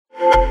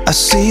I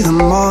see the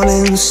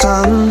morning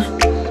sun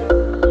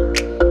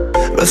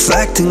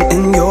reflecting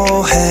in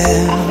your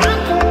hair.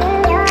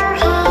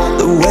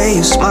 The way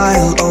you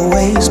smile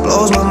always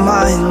blows my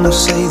mind. I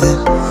say that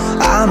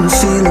I'm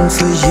feeling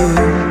for you.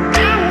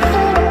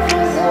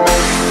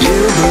 You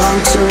belong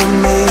to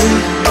me.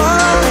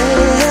 Oh,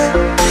 yeah.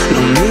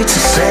 No need to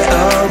say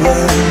a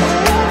word.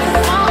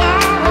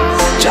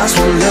 Just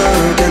one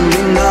look and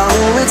we know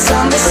it's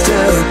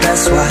understood.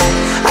 That's why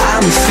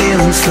I'm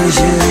feeling for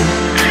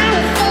you.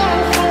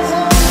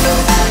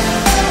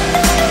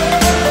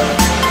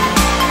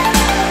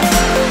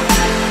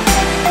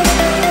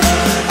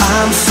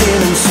 I'm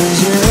feeling for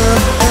you.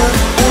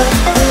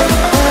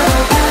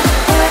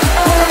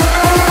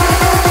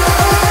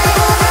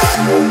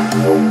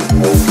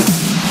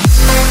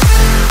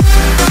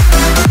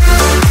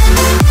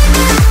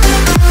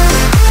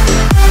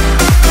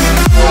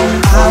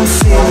 I'm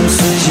feeling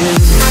for you.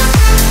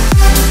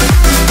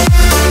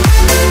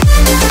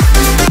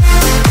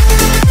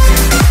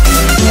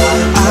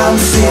 I'm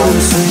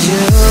feeling for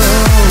you.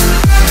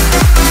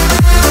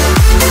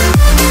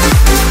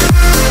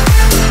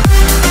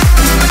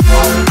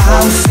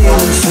 I'm feeling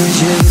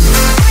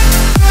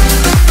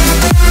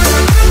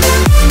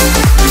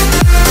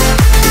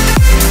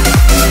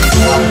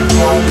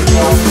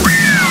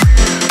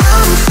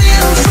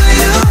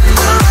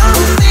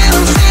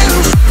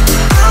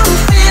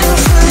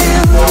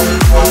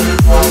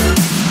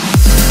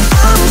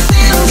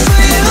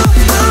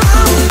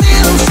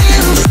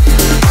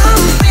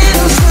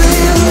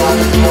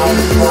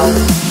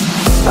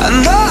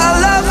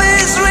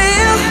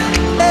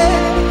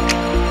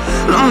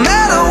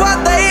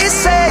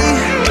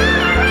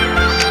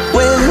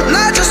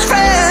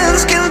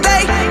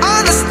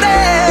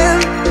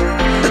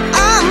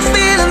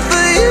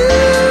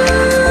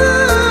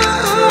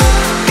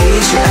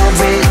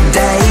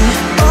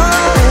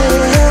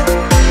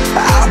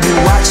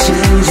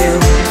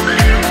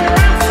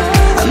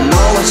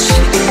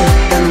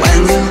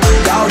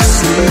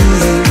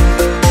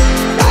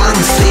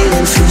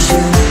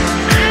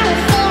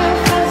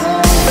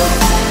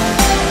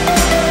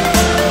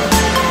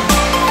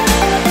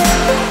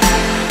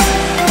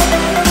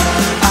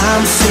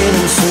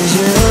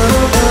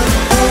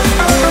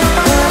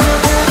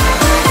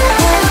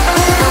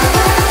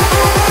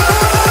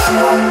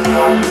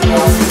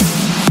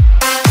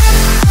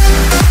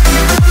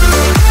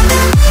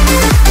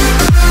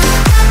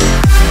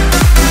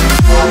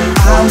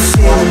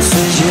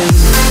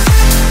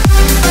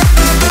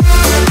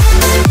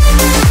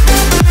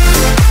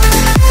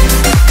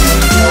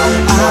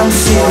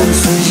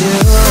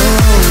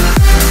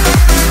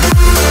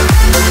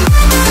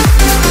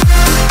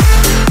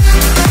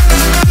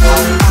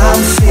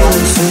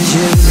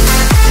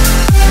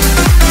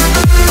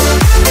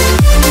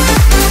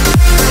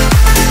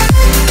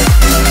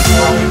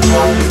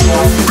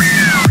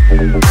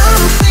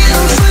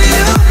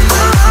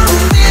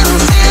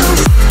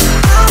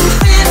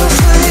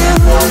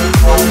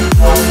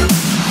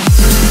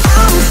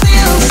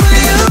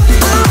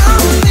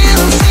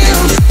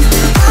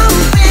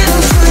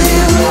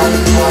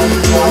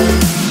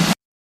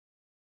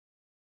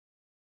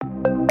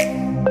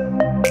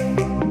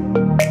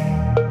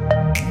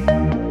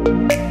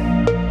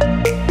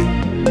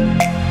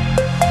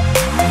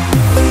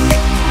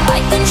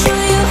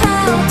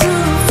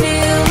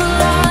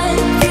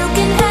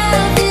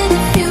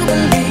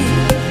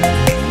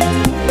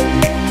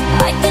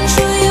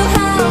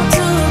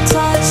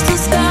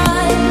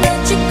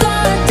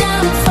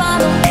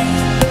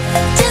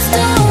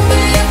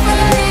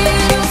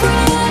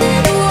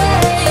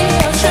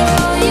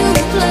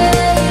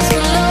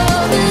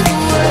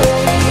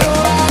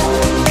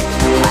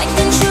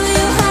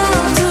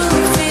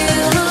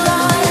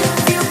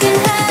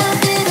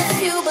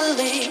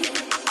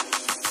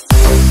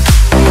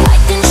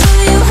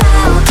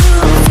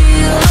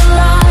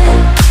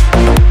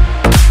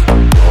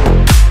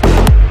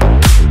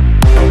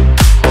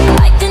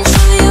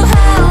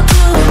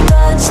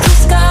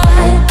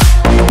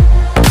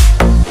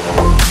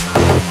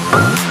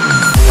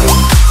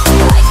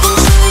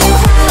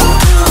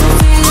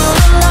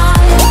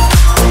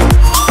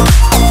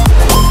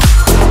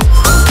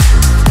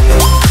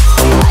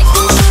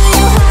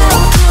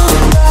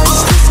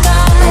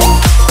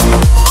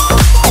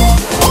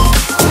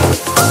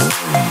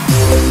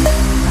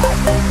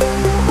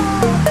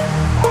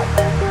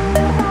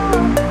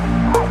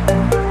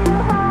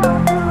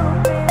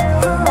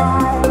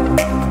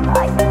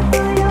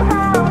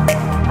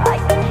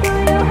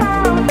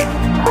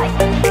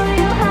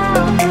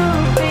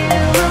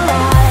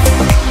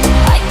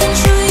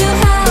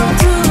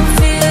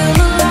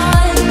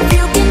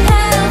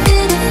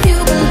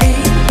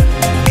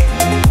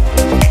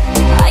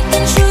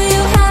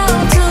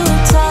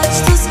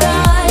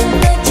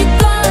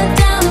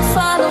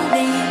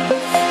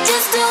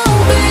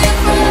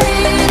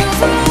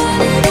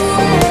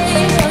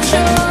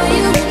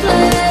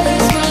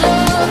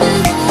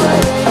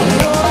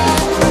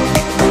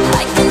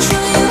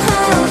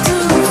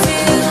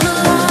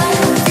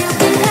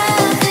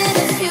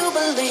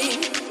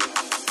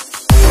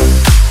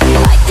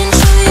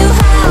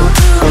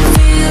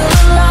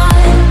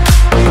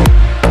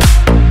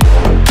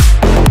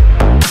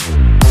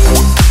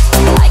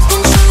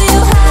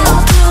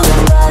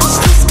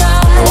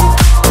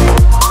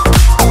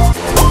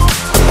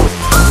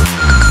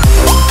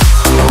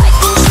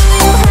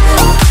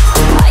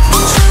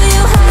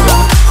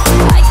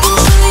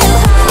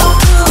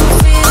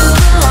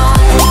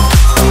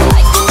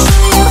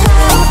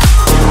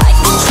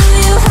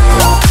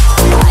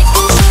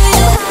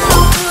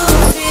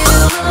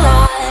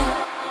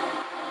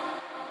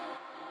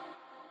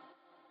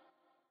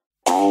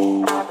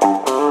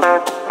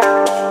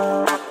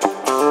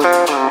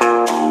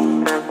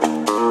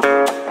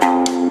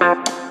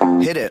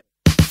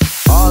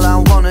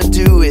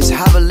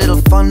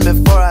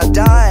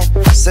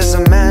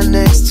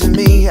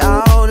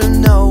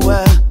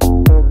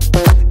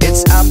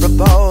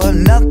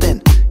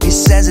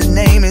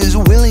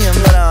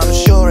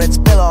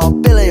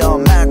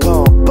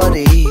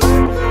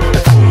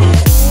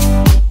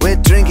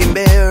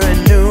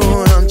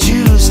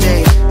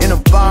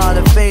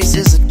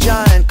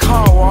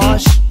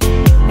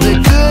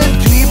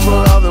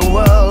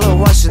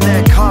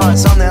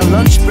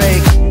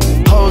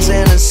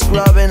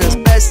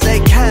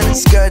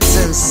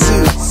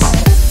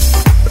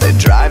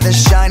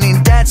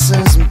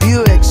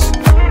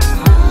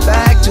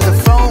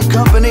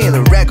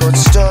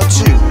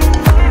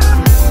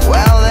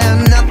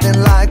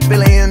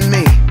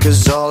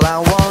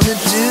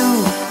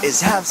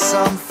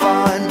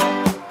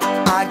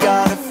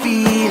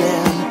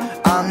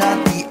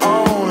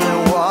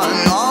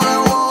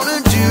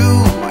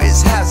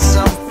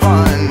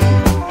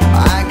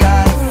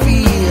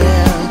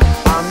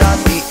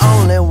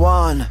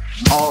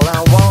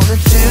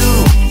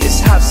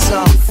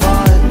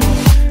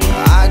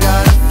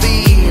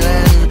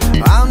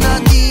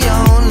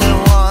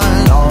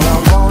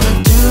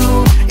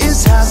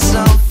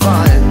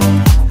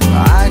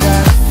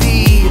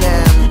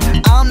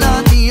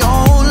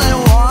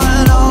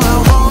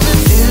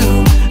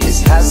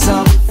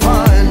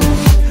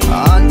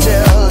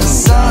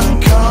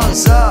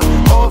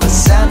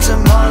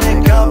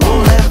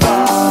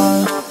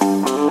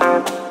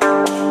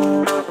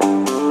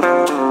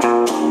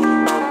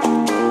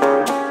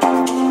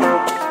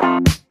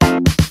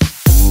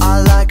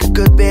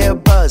beer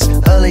buzz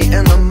early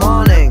in the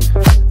morning.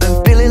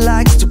 And Billy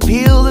likes to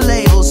peel the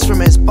labels from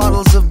his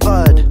bottles of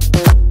bud.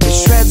 He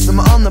shreds them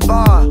on the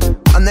bar,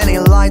 and then he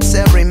lights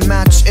every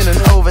match in an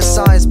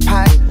oversized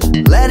pack,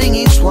 letting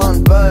each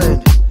one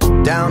burn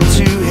down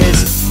to his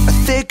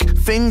thick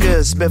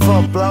fingers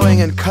before blowing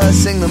and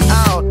cursing them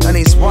out. And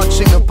he's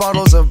watching the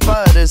bottles of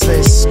bud as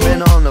they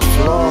spin on the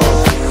floor.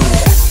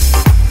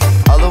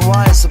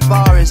 Otherwise the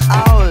bar is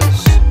ours,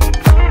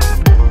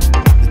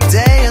 the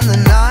day and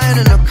the night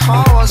and the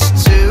car wash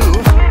too,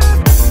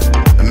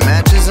 the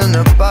matches and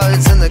the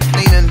buds and the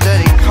clean and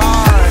dirty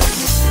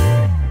cars,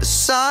 the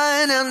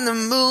sun and the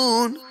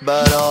moon.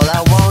 But all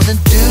I wanna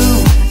do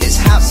is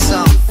have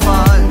some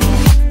fun.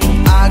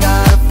 I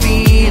got a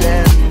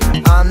feeling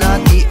I'm not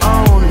the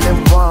only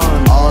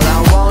one. All I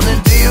wanna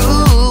do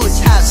is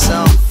have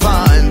some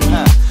fun.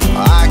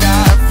 I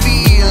got a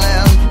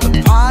feeling the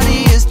party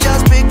has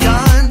just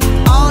begun.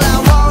 All I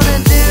wanna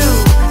do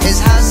is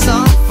have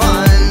some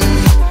fun.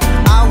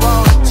 I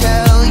wanna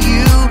tell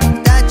you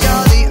that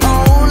you're the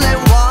only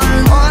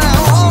one. All I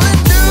wanna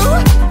do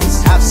is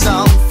have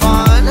some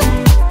fun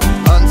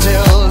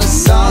until the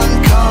sun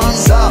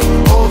comes up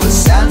over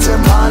Santa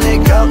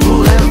Monica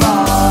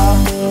Boulevard.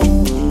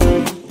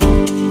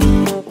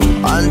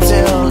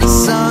 Until the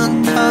sun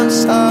comes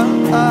up.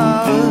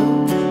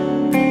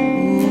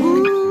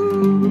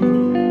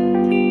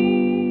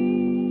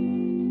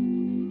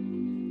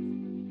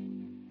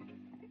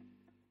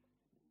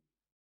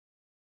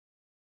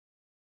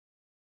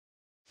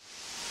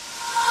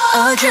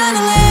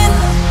 Adrenaline,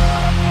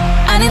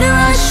 I need a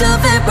rush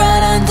of it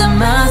right under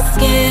my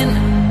skin,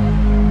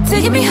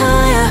 taking me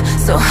higher,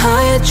 so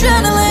high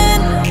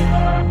adrenaline.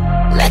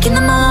 Like in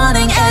the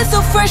morning, air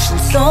so fresh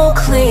and so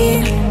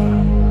clean.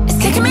 It's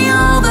taking me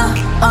over,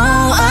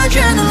 oh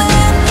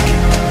adrenaline.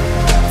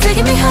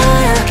 Taking me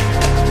higher,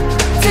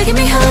 taking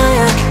me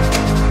higher,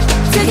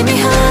 taking me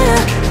higher,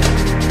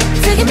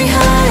 taking me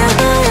higher,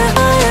 higher,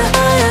 higher,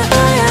 higher,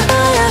 higher,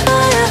 higher,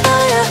 higher,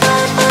 higher,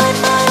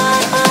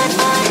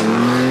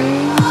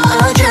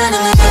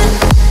 adrenaline.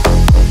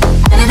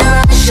 I need a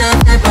rush of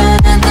it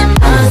right under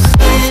my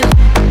skin,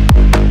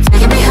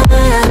 taking me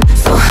higher,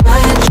 so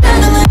high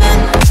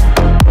adrenaline.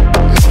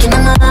 Like in the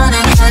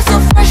morning, air so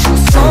fresh and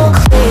so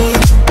clean.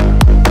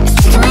 It's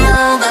taking me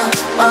over,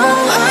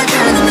 oh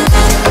adrenaline.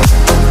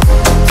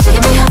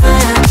 Taking me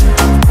higher,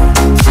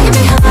 taking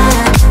me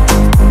higher,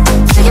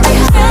 taking me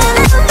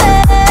higher,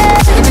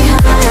 taking me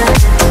higher,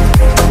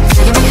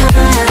 taking me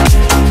higher,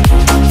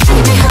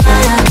 taking me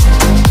higher,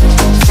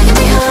 taking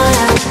me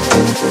higher.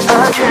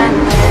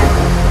 Adrenaline,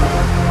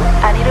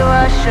 I need a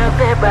rush of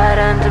it right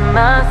under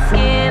my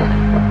skin,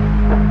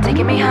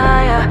 taking me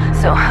higher,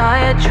 so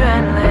high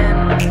adrenaline.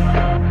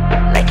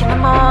 Like in the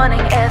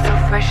morning, air so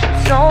fresh and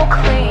so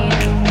clean.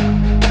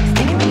 It's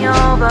taking me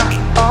over,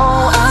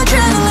 oh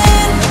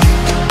adrenaline.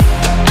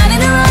 I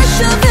need a rush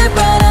of it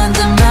right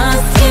under my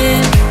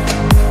skin,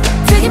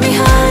 taking me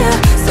higher,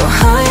 so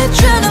high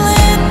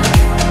adrenaline.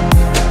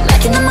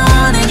 Like in the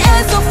morning,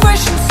 air so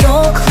fresh and so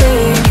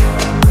clean.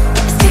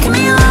 It's taking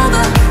me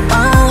over,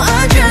 oh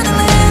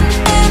adrenaline.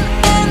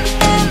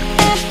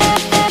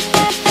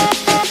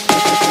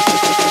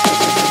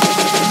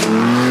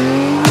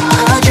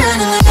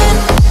 Adrenaline,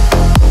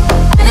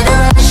 I need a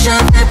rush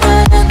of it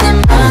right under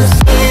my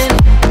skin,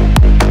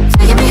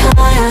 taking me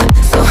higher,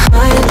 so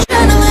high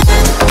adrenaline.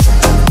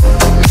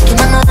 Like in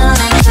the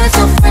morning, air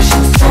so fresh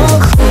and so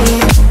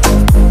clean.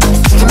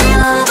 It's taking me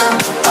over,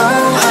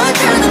 oh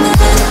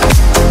adrenaline.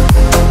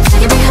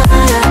 Taking me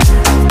higher,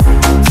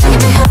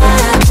 taking me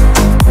higher,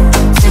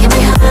 taking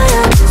me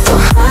higher, so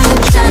high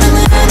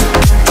adrenaline.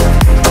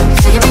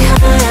 Taking me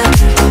higher,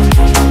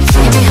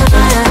 taking me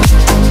higher,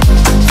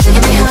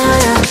 taking me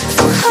higher,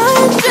 so high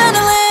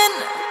adrenaline.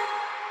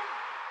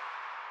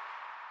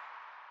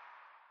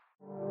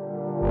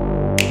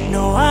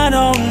 No, I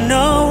don't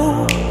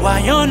know why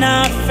you're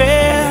not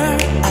fair.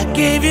 I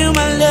gave you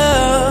my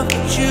love,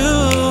 but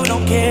you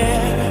don't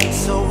care.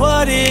 So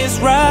what is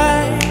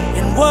right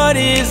and what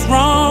is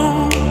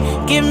wrong?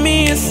 Give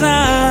me a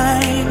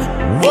sign.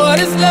 What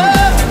is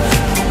love?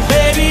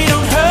 Baby,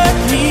 don't hurt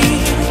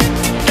me.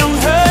 Don't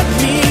hurt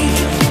me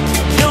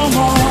no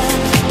more.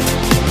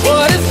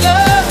 What is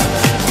love?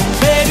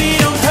 Baby,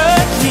 don't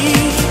hurt me.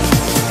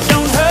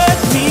 Don't hurt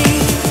me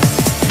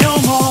no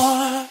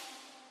more.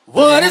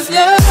 What is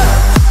love?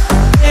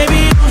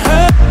 Baby, don't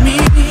hurt me.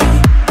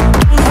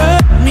 Don't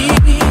hurt me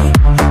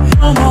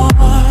no more.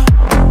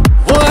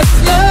 What's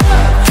love?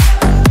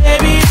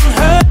 Baby, don't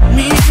hurt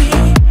me.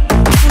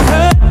 Don't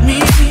hurt me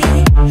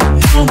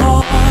no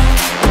more.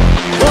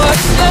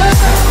 What's love?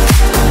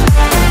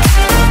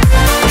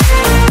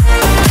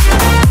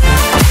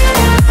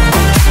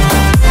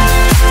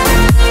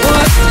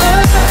 What's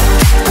love?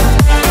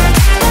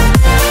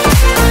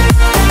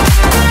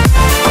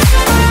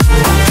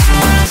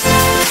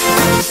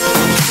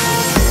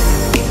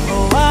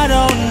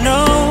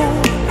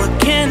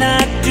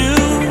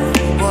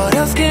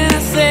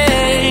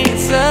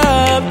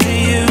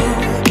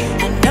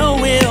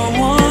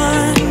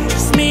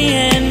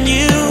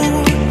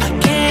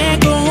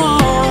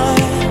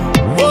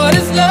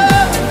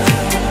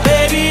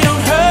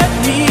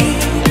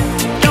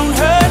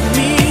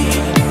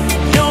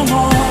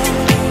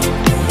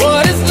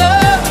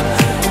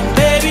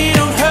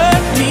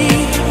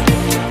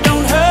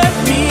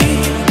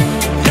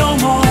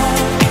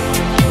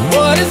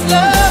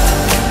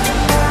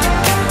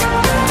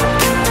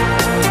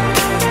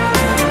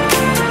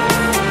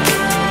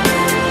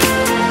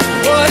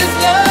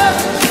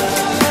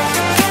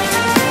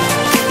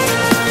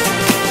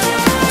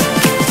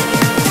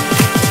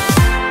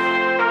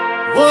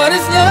 What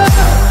is love?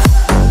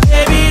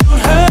 Baby, don't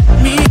hurt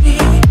me.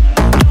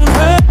 Don't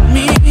hurt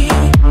me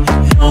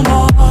no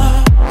more.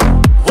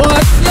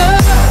 What's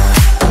love?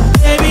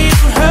 Baby,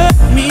 don't hurt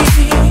me.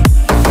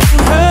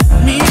 Don't hurt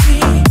me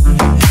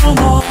no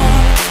more.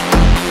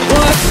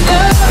 What's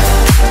love?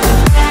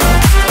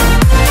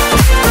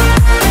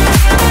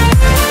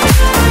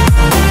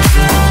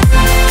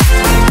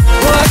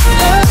 What's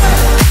love?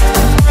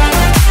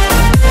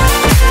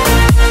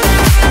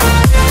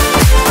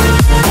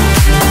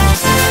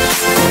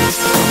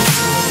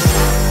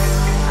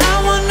 I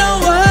want no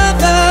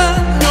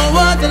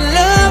other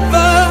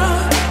lover.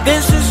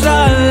 This is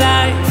our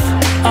life,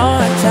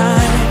 our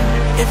time.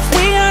 If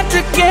we are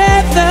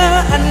together,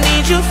 I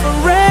need you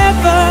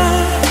forever.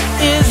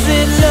 Is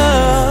it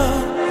love?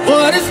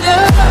 What is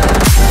love?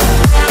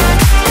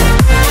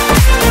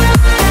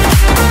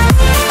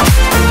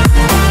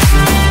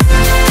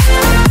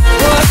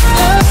 What's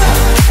love?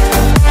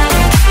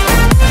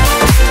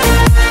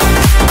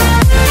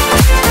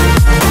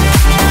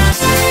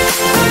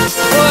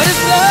 What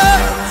is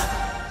love?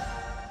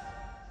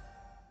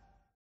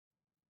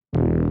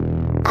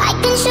 I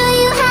can show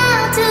you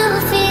how to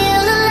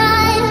feel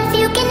alive.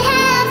 You can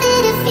have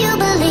it if you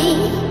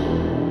believe.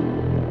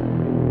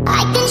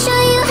 I can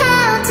show you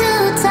how to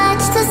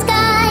touch the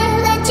sky.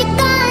 Let your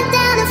guard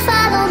down and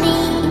follow me.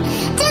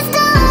 Just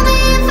don't be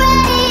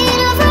afraid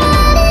of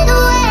running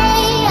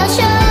away. I'll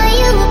show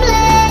you a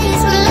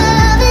place where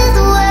love is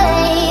the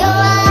way.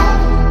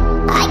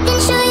 Oh, I can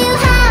show you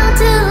how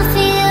to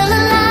feel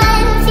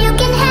alive. You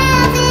can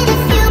have it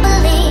if you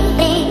believe.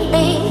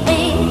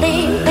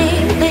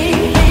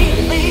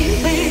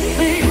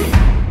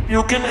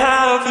 You can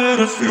have it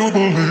if you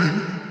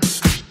believe.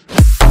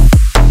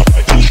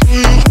 I can show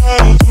you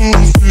how to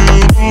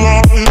feel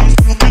alive.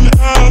 You can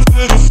have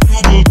it if you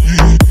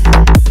believe.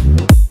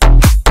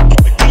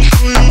 I can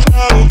show you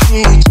how to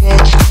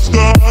touch the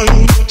sky.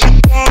 Let your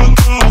guard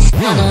down,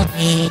 follow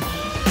me.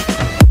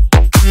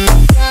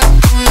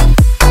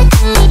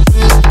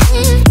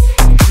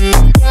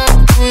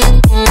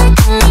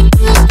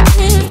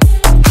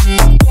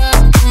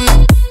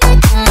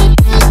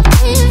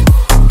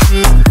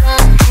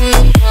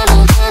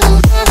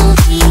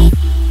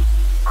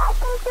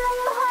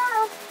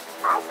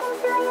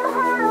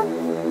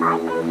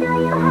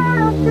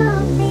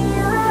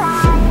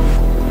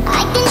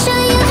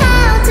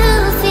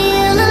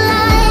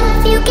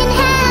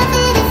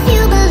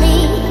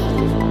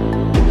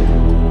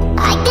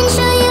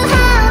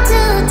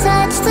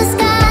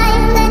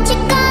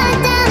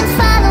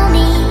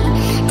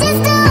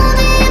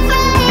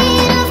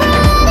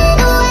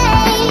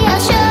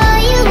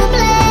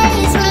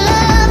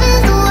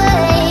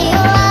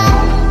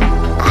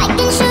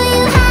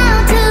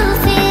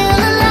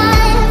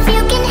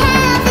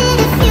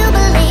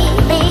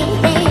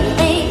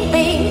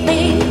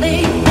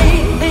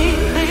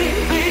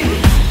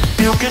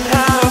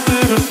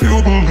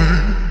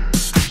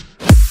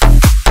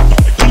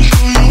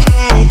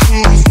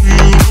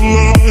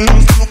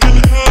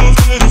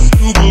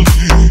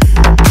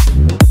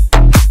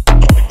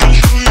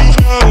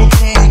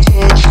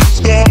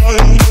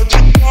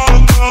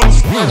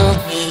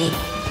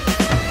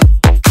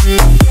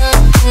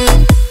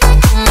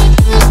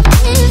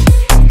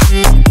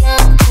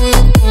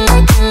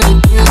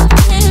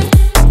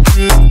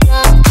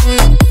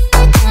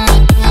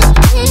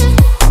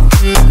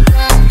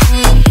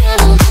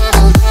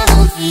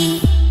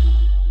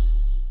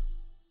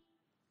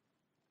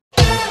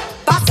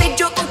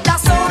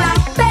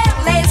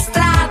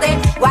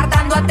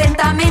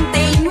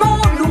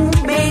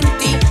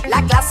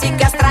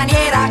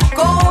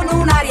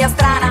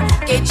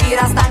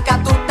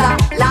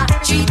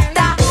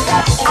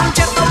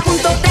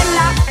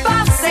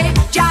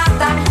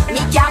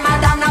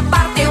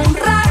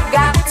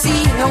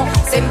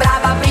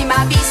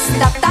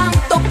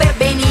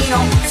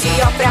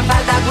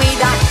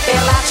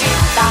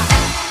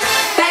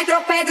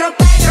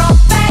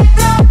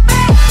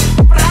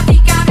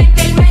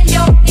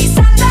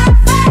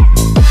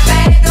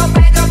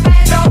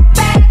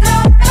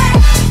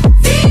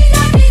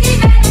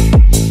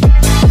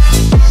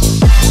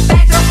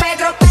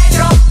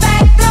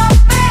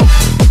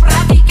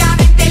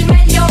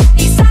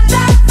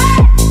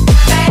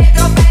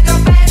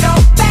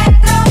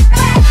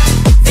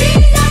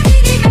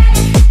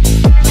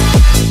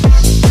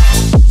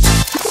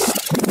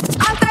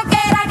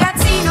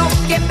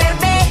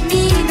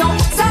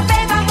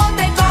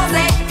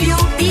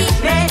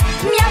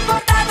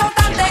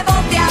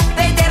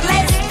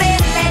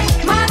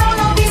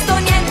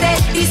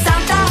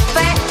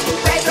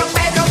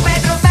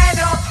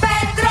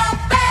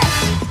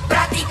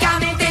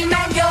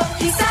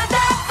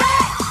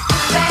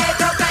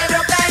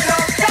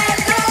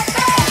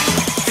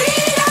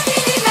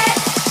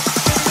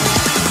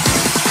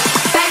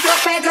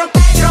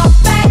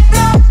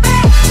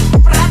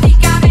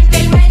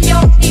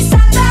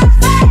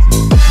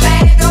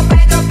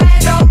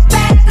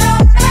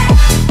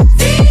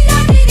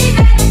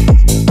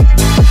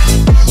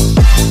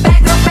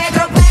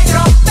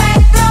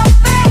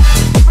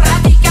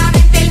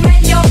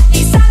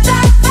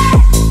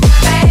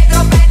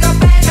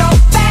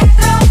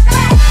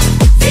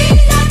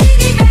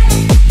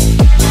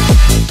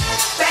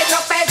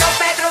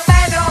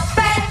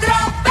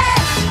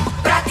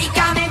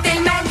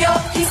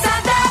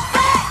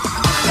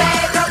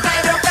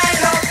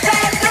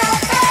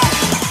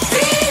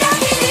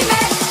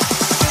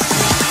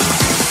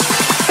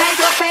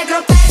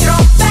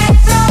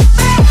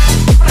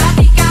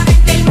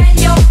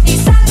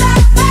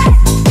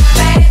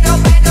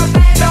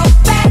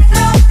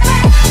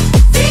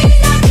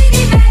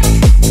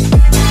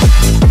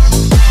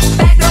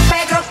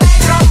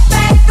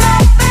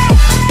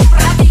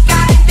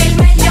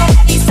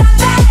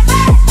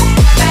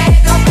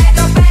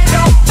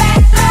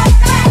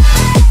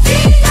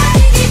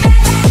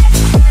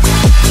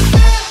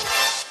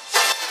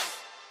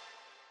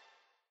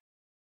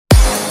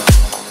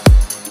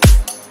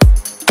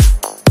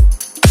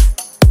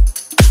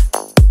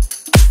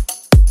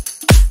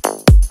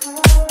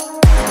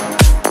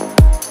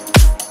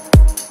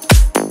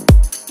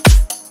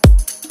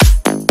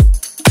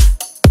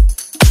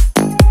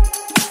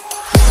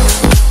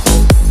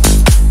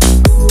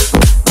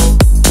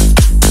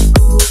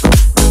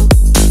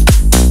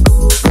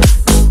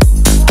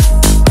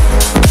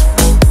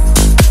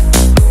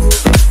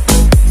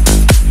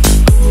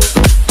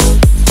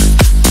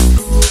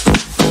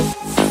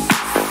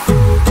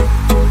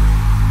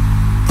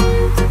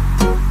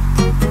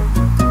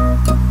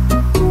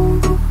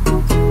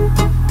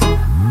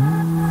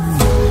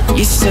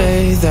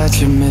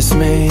 it's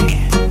me,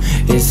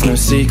 it's no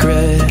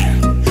secret,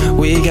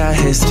 we got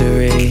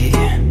history.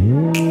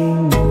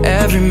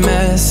 Every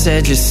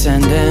message you're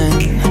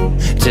sending,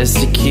 just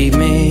to keep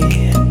me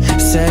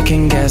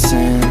second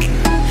guessing.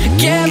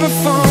 Give a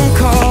phone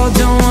call,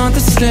 don't want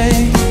the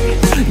sting,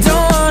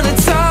 don't wanna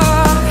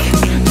talk,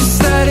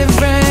 just let it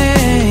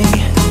ring.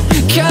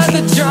 Cut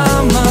the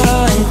drama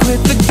and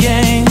quit the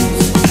games.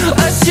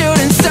 A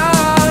shooting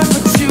star,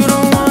 but you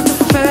don't want the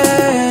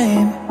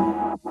fame.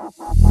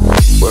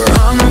 We're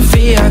on the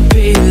VIP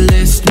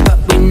list, but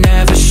we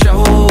never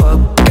show up.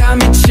 Got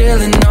me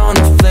chilling on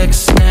the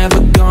flicks, never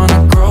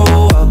gonna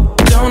grow up.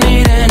 Don't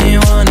need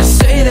anyone to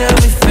say that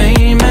we're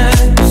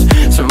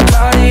famous.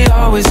 Somebody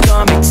always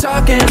gonna be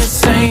talking the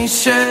same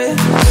shit.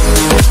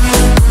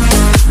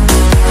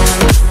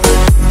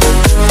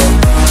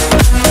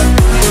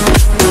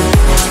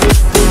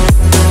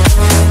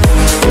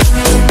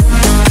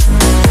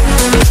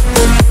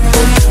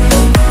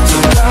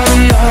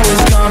 Somebody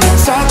always gonna be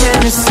talking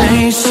the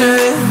same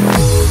shit.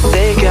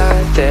 They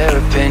got their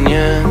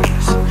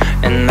opinions,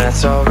 and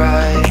that's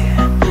alright,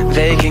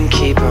 they can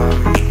keep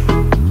them.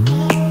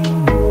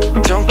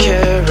 Don't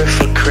care if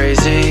we're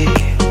crazy,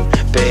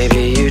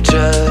 baby, you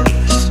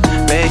just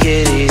make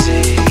it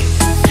easy.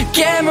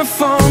 Get my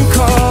phone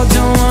call,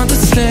 don't want the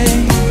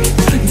sting,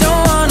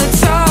 don't wanna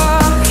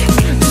talk,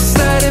 just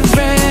let it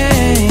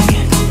ring.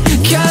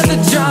 Cut the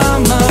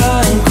drama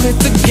and quit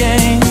the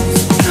games.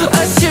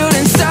 A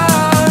shooting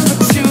star,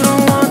 but you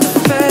don't want the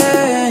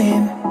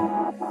fame.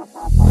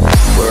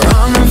 We're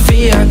on the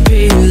VIP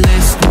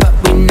list, but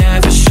we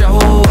never show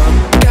up.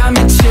 Got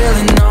me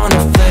chilling on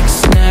the flex,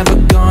 never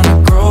gonna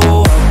grow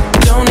up.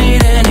 Don't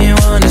need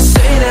anyone to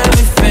say that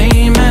we're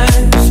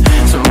famous.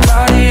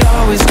 Somebody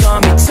always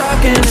gonna be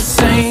talking the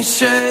same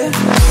shit.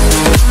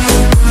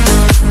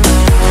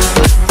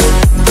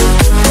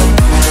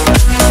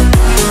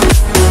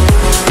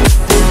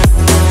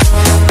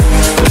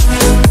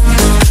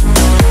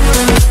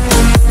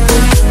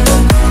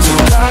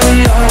 Somebody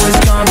always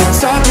gonna be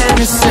talking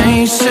the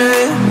same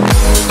shit.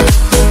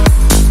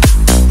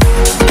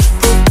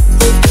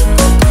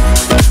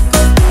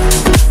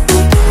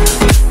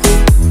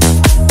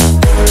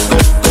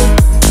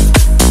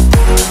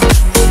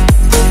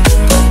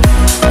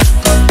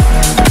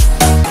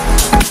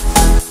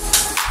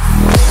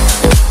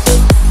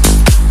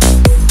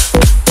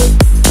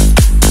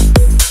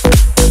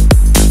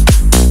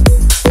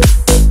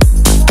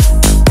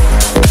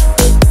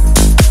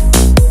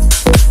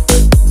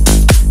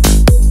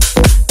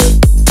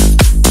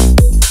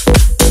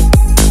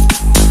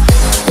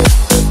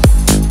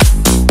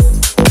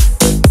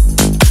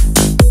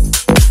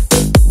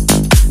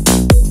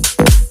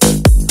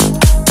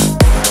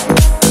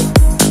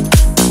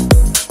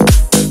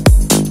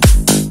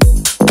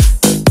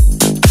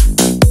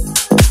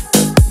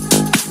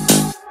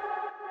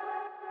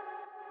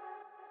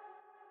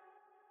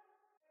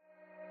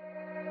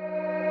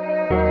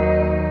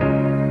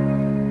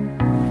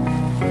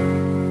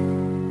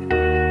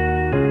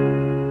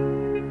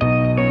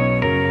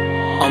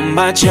 On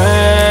my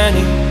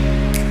journey,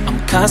 I'm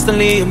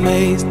constantly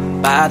amazed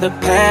by the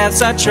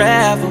paths I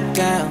travel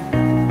down.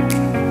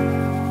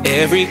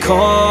 Every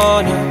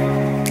corner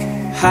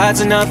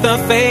hides another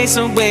face,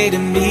 a way to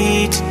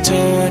me to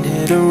turn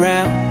it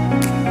around.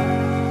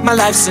 My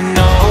life's an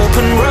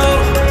open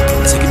road,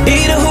 taking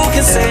me to who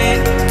can say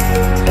it.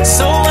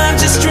 So I'm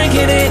just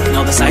drinking it, and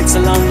all the sights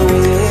along the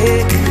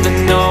way.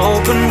 An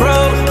open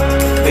road,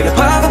 made up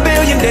of a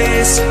billion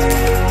days.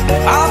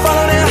 I'll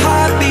follow their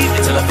heartbeat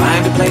until I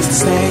find a place to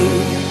stay.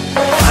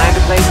 Find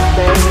a place to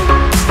stay,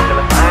 until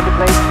I find a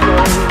place to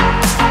stay.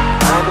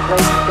 Find a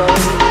place to stay,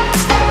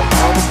 until I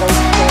find a place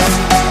to stay.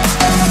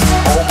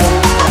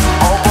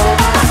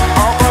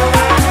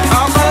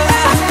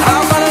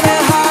 I'll follow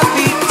their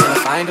heartbeat until I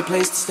find a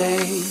place to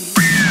stay.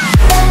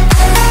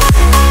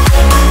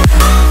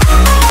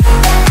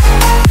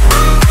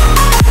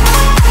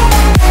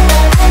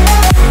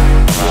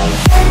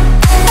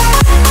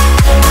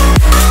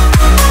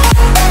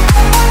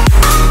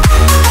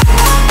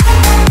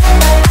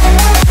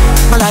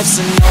 My life's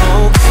an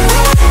open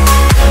road.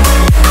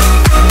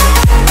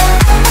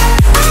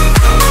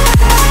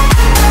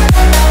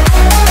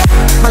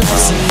 My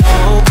life's an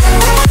open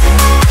road.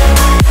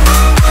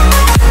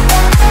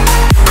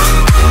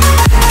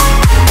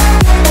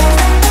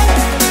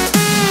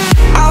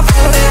 I'll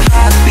follow their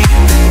heartbeat.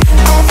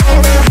 I'll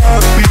follow their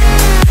heartbeat.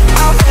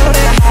 I'll follow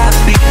their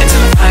heartbeat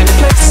until I find a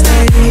place to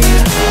stay.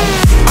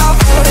 I'll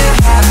follow their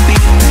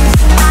heartbeat.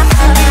 I'll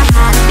follow their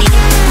heartbeat.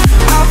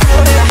 I'll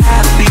follow their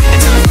heartbeat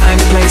until I find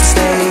a place to stay.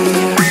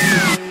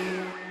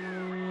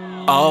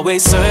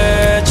 Always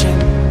searching,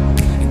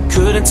 and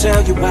couldn't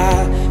tell you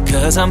why,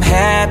 'cause I'm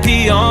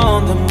happy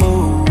on the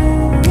move.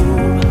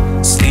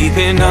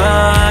 Sleeping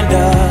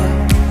under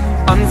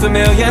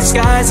unfamiliar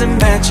skies,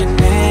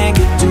 imagining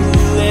you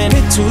doing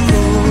it too.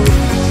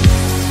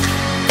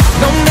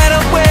 No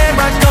matter where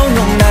I go,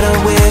 no matter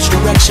which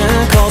direction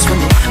calls for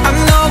me, I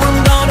know I'm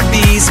gonna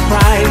be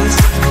surprised.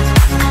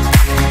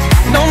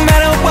 No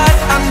matter what,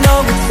 I know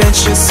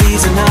adventure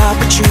sees an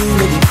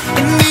opportunity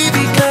in me,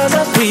 because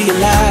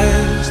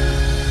realized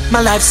my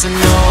life's an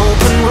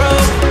open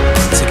road,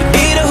 taking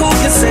me to who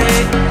can say.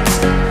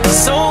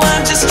 So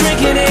I'm just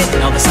drinking it,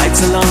 and all the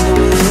sights along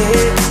the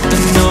way.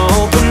 An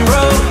open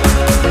road,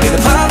 in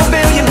a 5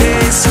 billion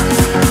days.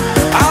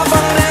 I'll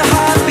follow their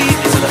heartbeat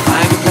until I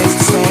find a place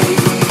to stay.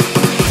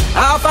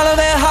 I'll follow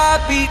their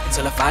heartbeat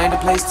until I find a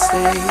place to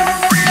stay.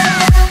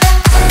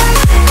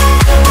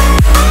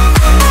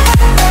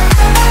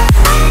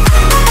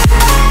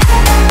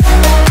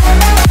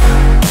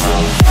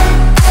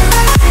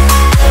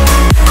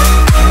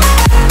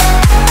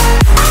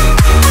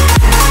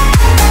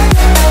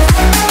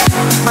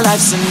 My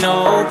life's an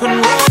open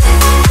road.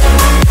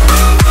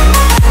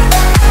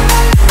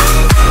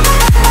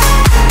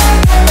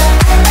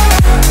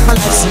 My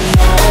life's an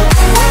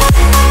open road.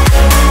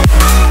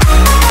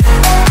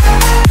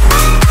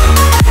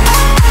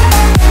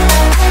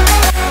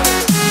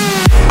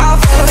 I'll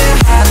follow their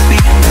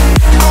heartbeat.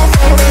 I'll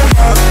follow their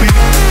heartbeat.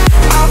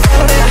 I'll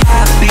follow their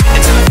heartbeat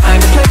until I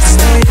find a place to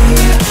stay.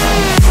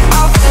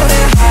 I'll follow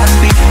their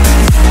heartbeat.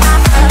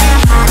 I'll follow their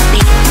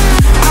heartbeat.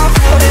 I'll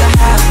follow their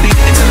heartbeat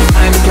until I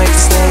find a place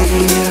to stay.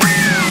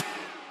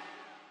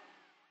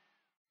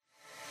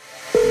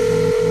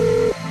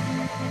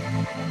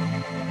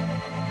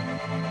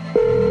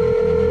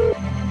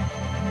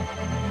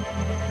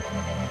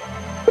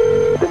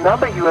 The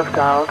number you have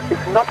dialed is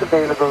not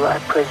available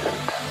at present.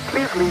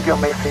 Please leave your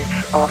message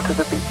after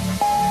the beep.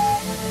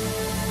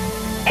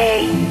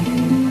 Hey,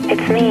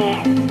 it's me.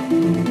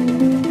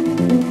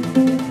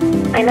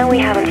 I know we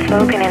haven't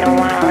spoken in a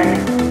while and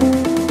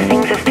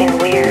things have been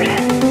weird.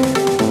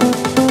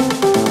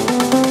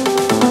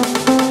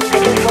 I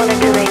just wanted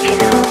to let you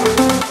know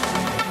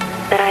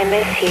that I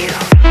miss you.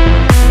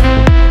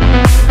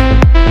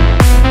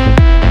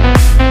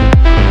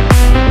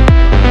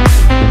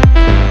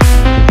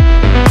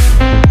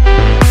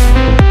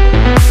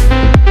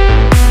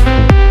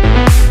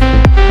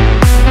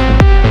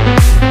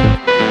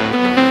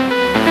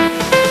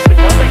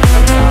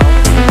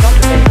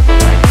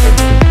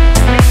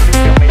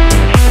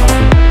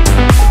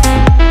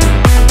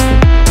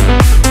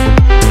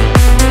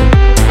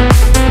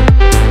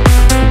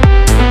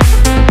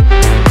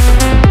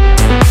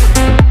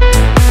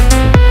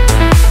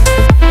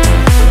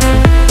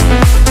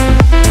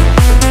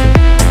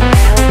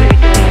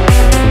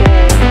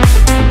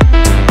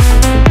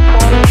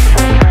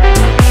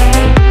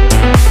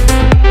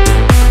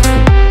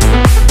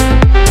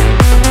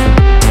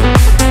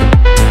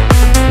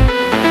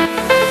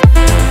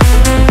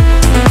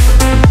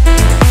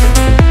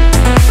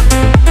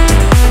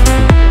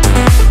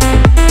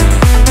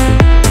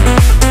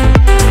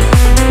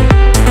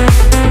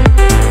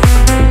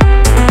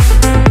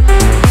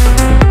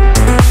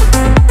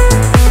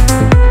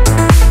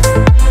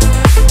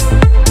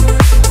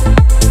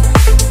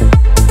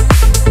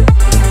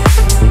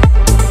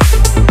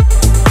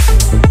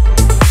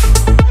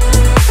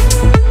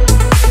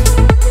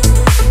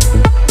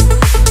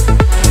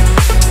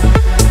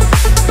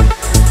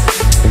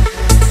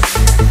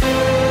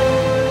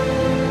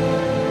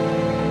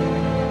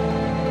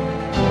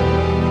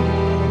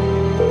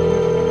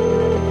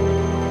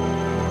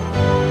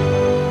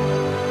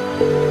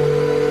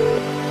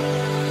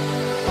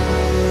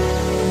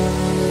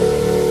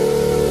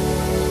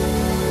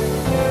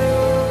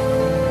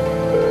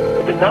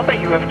 The number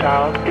you have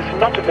dialed is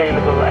not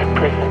available at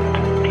present.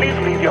 Please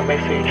leave your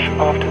message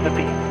after the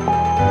beep.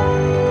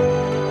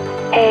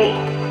 Hey,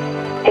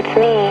 it's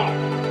me.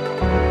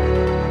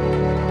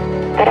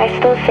 But I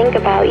still think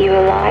about you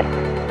a lot.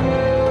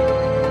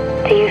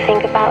 Do you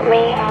think about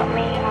me?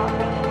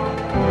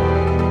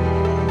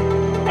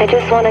 I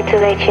just wanted to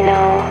let you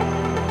know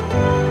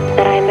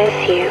that I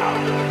miss you.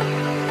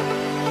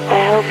 I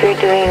hope you're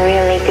doing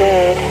really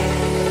good.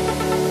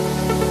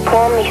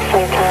 Call me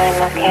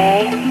sometime,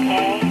 okay?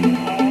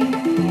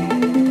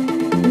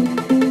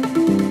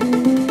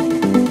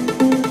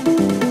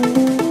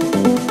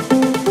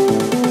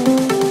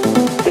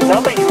 The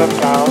number you have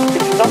dialed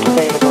is not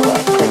available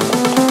at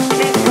present.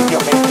 Please leave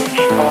your message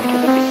after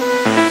the beep.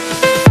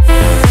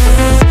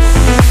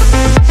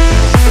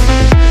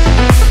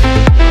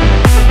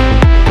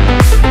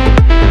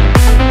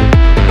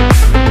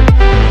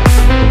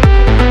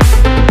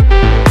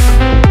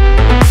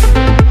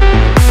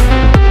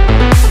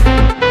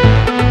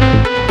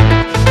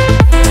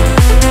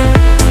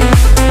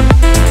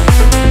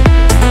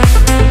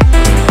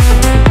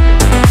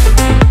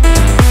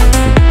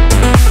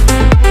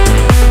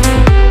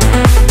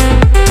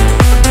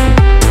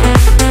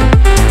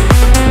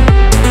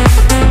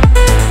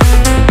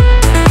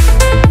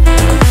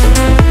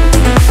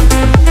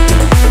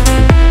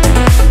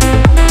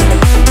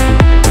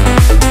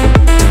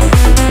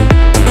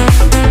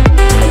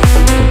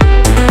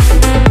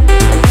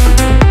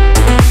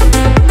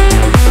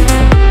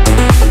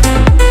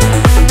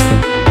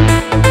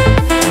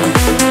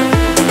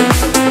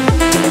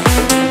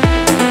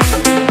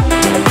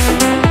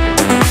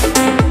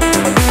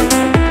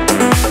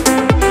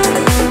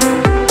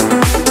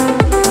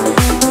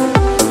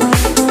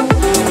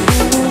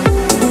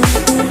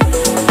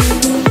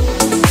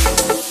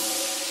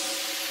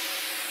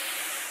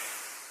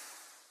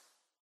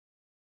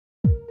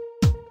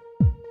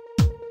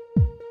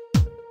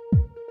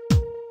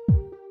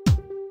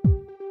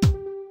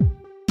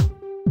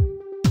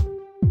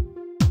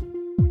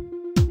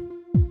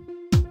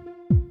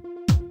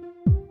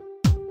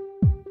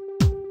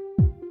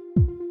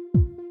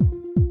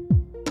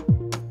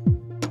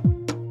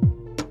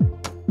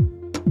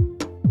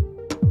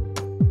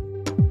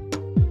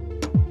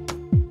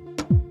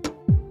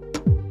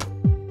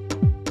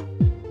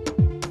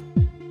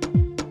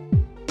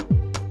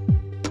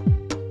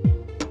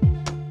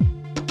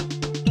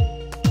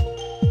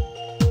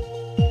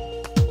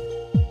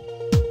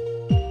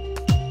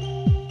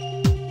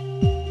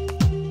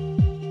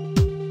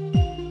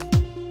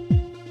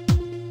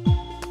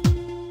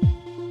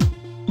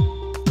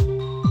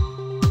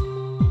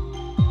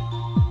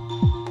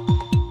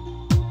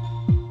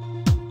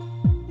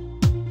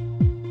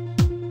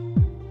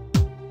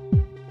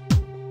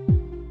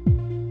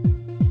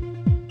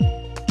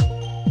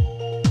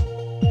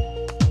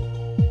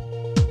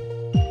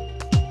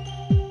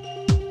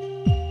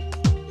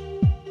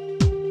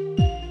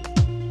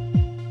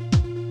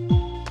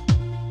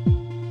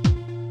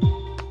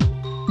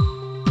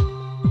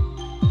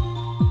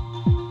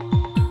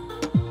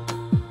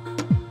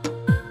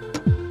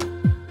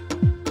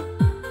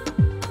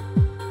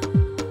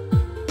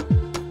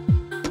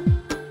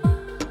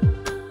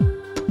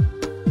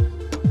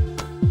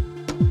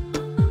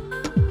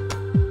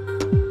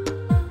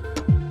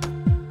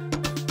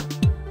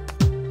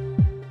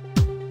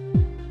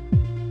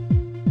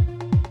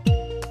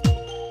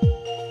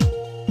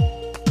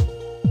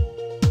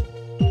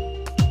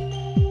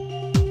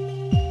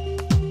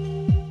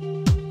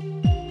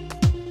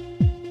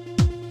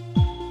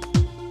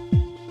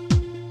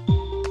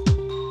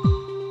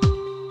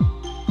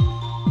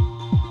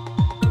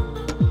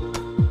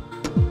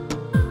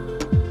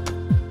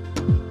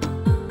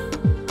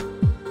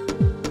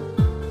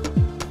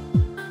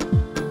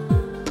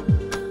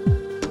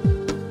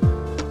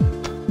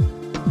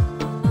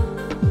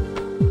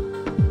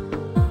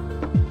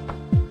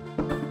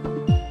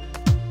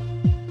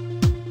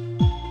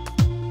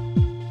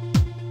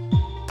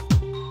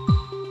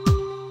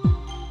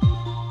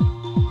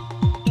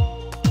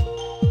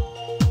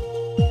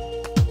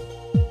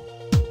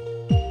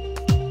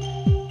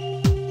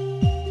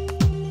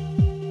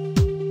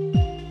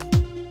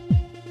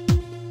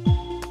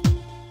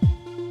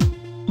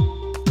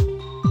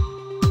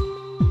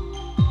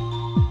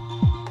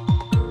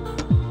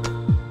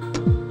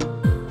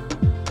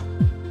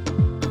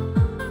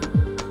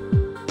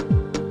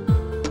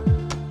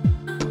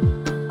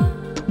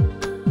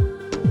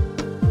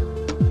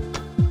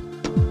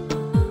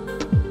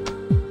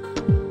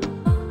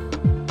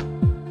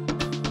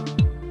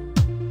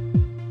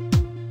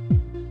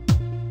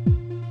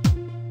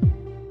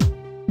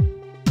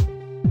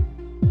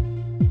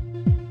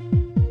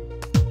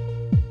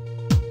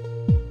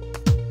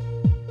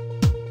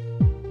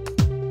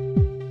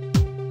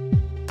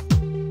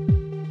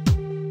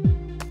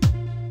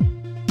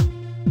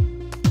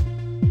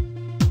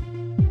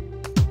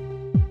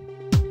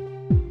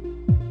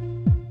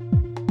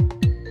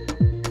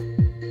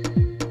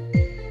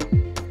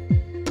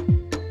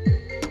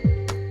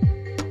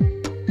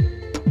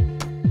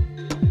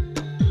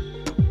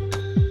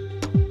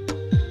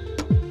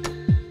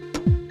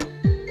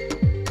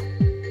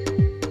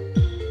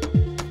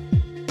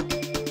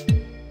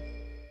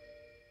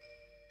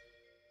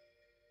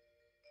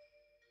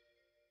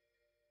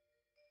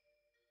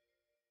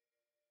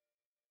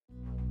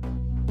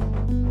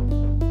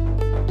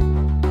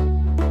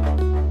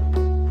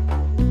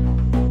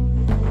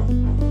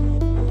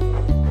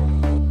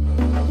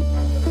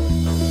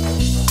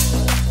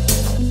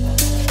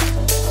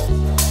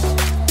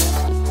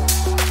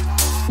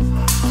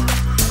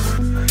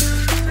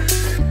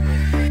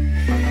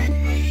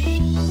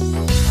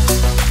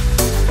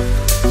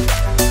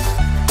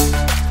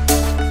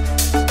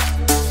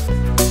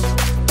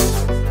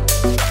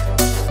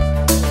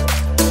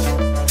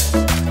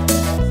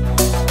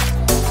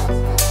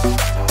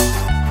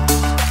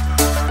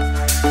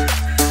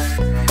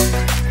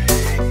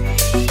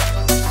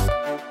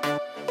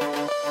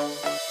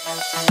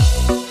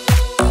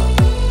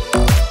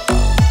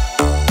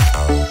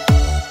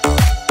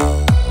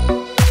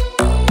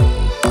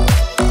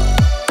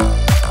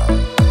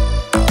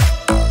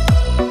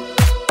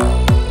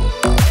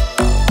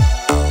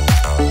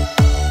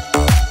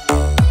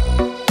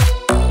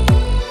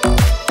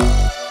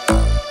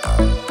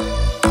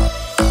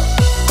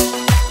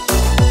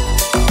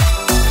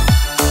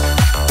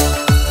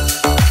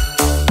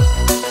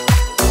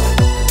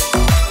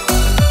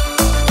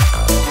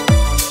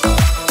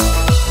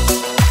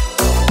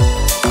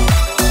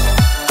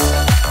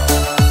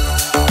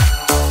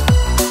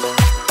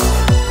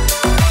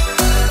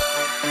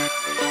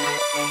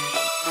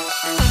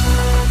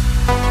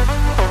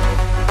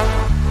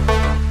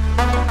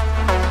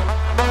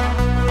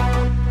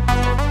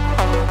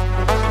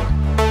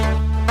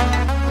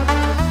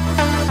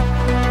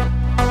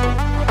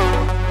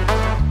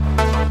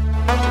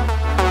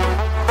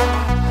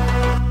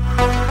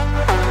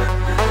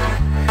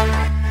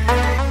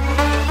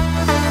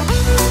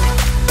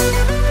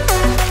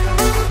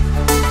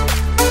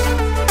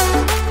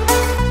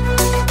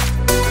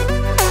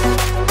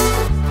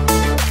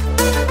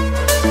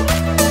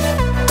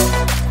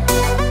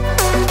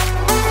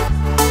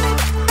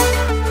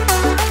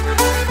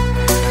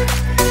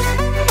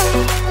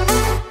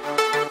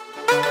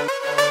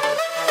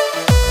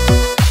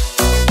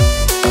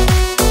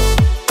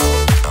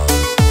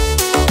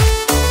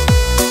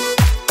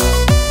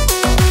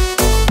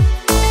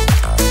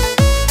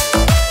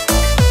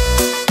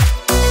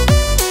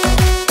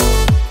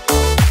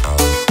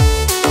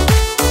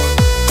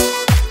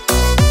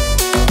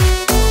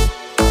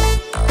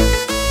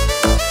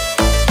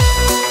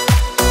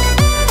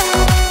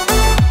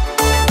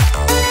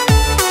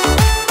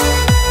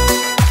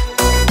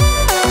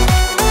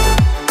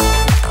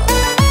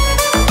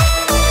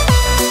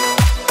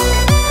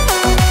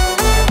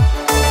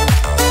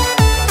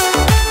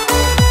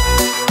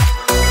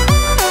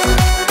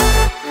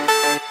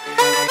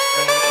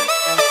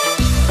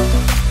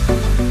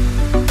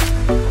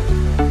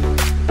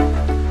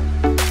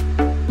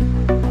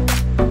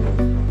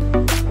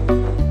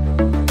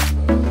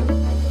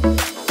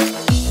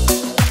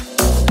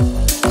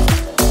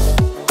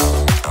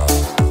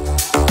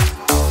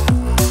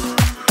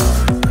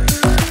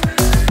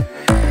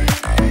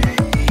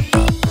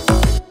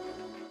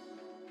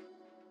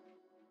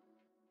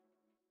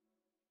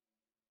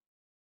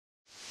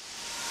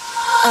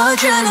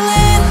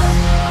 adrenaline.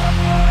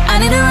 I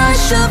need a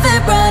rush of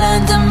it right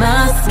under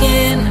my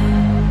skin,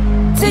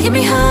 taking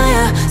me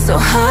higher, so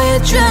high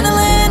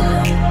adrenaline.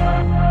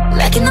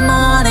 Like in the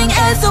morning,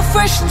 air so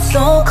fresh and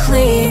so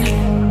clean.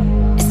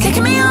 It's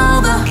taking me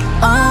over,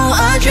 oh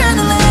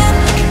adrenaline.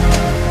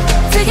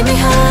 Taking me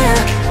higher,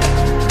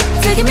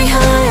 taking me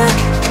higher,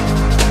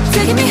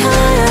 taking me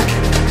higher,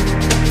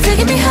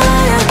 taking me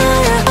higher.